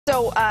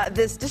So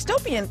this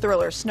dystopian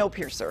thriller,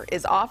 Snowpiercer,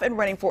 is off and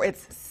running for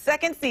its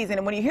second season.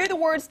 And when you hear the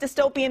words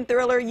dystopian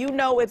thriller, you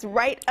know it's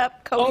right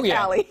up Cody's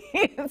alley.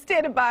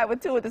 Standing by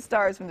with two of the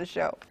stars from the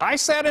show. I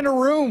sat in a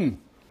room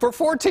for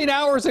 14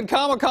 hours at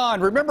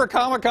Comic-Con. Remember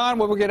Comic-Con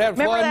when we could have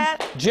fun?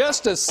 That?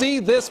 Just to see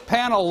this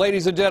panel,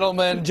 ladies and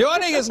gentlemen.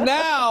 Joining us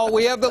now,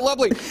 we have the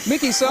lovely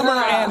Mickey Sumner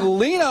and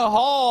Lena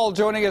Hall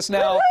joining us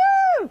now.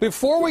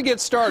 Before we get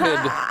started,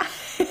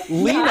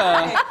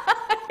 Lena,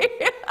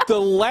 the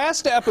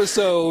last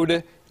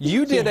episode,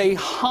 you did a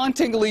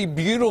hauntingly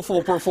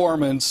beautiful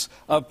performance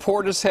of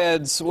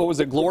Portishead's, what was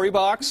it, Glory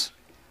Box?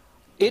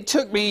 It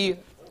took me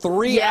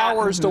 3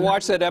 hours to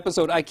watch that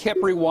episode. I kept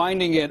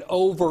rewinding it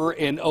over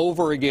and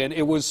over again.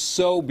 It was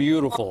so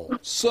beautiful.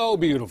 So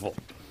beautiful.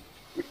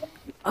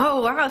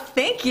 Oh, wow.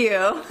 Thank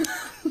you.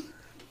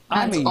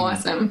 That's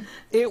awesome.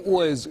 It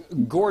was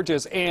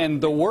gorgeous.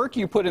 And the work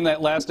you put in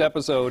that last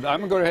episode,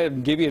 I'm going to go ahead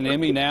and give you an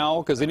Emmy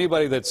now, because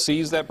anybody that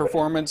sees that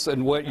performance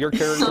and what your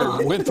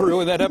character went through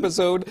in that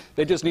episode,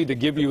 they just need to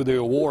give you the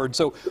award.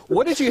 So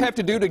what did you have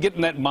to do to get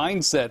in that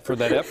mindset for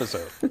that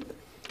episode?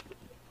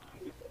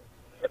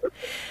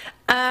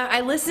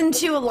 I listened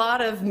to a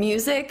lot of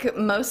music.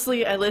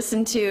 Mostly I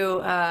listened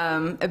to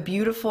a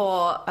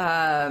beautiful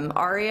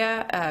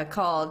aria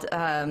called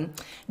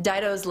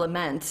Dido's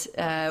Lament,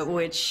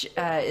 which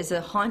is a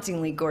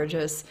hauntingly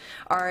gorgeous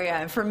aria.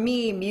 And for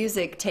me,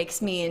 music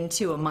takes me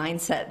into a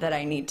mindset that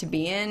I need to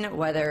be in,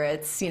 whether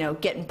it's, you know,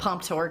 getting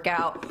pumped to work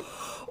out,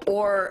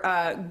 or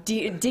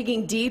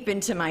digging deep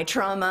into my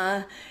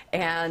trauma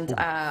and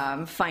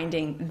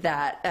finding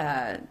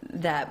that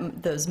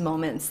those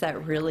moments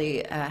that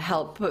really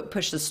help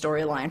push the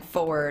storyline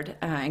forward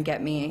and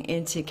get me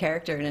into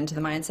character and into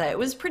the mindset. It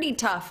was pretty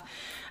tough.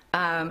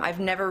 I've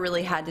never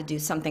really had to do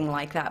something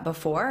like that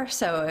before,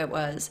 so it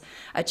was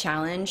a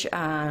challenge.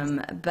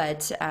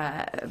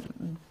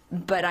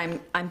 But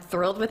I'm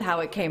thrilled with how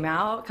it came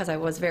out, because I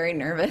was very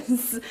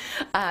nervous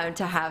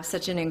to have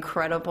such an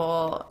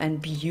incredible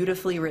and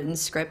beautifully written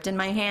script in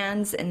my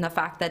hands, and the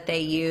fact that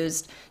they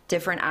used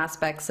different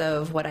aspects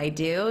of what I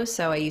do.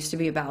 So I used to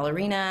be a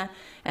ballerina,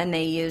 and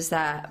they used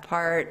that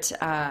part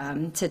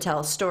to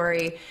tell a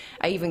story.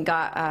 I even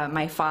got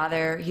my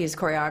father, he's a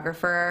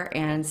choreographer,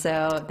 and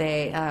so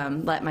they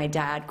let my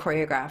dad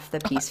choreograph the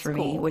piece for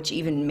me, which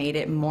even made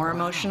it more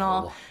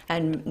emotional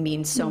and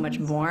means so much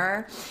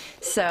more.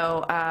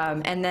 So,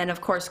 and then of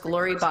course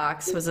Glory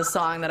Box was a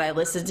song that I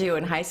listened to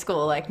in high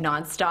school like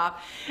nonstop,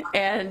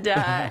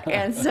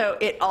 and so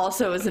it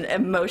also was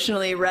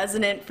emotionally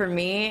resonant for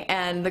me.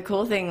 And the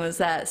cool thing was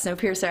that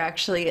Snowpiercer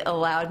actually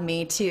allowed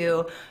me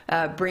to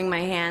bring my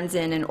hands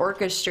in and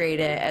orchestrate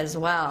it as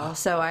well.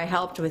 So I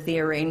helped with the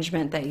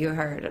arrangement that you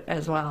heard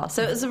as well.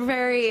 So it was a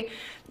very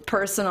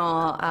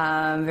personal,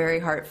 very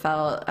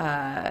heartfelt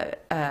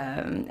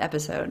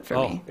episode for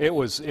me. It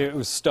was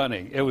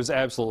stunning. It was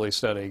absolutely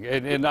stunning.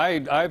 And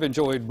I've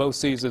enjoyed both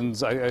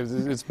seasons.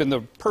 It's been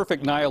the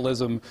perfect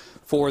nihilism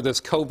for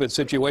this COVID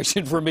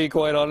situation for me,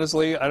 quite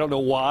honestly. I don't know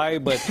why,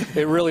 but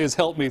it really has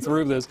helped me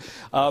through this.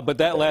 But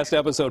that last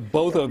episode,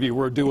 both of you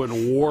were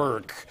doing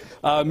work.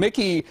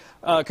 Mickey,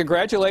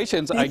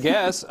 congratulations, I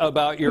guess,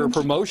 about your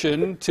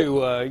promotion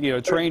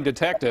to trained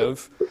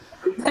detective.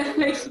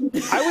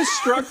 I was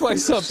struck by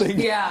something.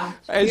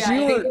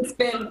 It's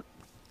been...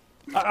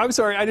 I'm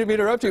sorry, I didn't mean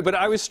to interrupt you, but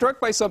I was struck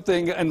by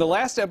something in the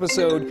last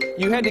episode.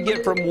 You had to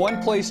get from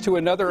one place to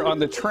another on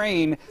the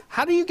train.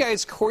 How do you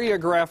guys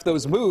choreograph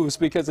those moves?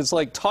 Because it's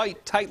like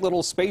tight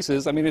little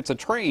spaces. I mean, it's a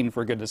train,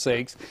 for goodness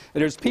sakes,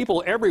 and there's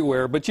people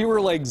everywhere, but you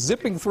were like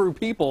zipping through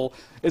people.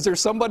 Is there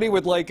somebody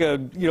with like a,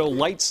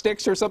 light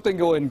sticks or something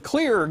going,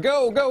 clear,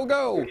 go, go,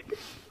 go?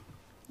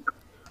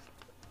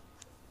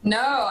 No,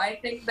 I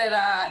think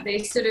that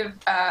they sort of,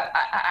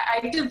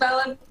 I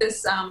developed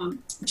this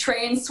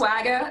train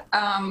swagger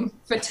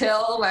for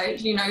Till, where,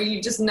 you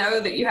just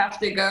know that you have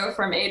to go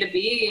from A to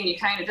B and you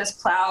kind of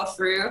just plow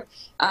through.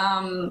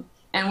 And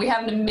we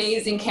have an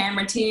amazing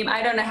camera team.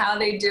 I don't know how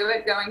they do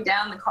it, going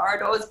down the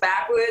corridors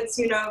backwards,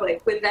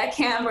 like with that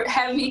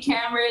heavy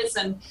cameras,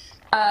 and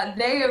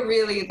they are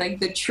really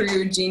like the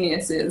true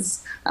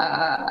geniuses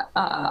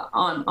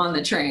on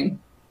the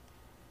train.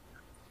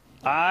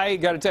 I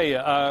got to tell you,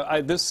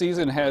 this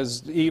season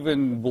has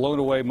even blown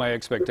away my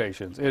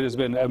expectations. It has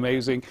been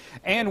amazing.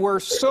 And we're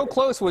so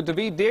close with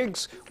Daveed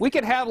Diggs. We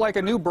could have like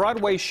a new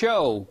Broadway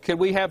show. Can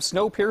we have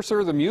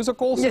Snowpiercer the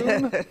musical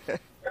soon?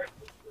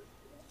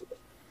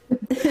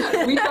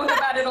 We talk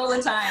about it all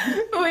the time.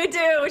 We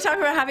do. We talk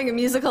about having a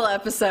musical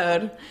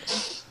episode.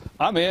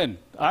 I'm in.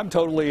 I'm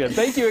totally in.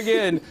 Thank you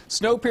again.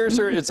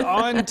 Snowpiercer, it's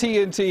on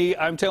TNT.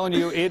 I'm telling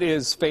you, it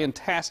is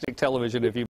fantastic television if you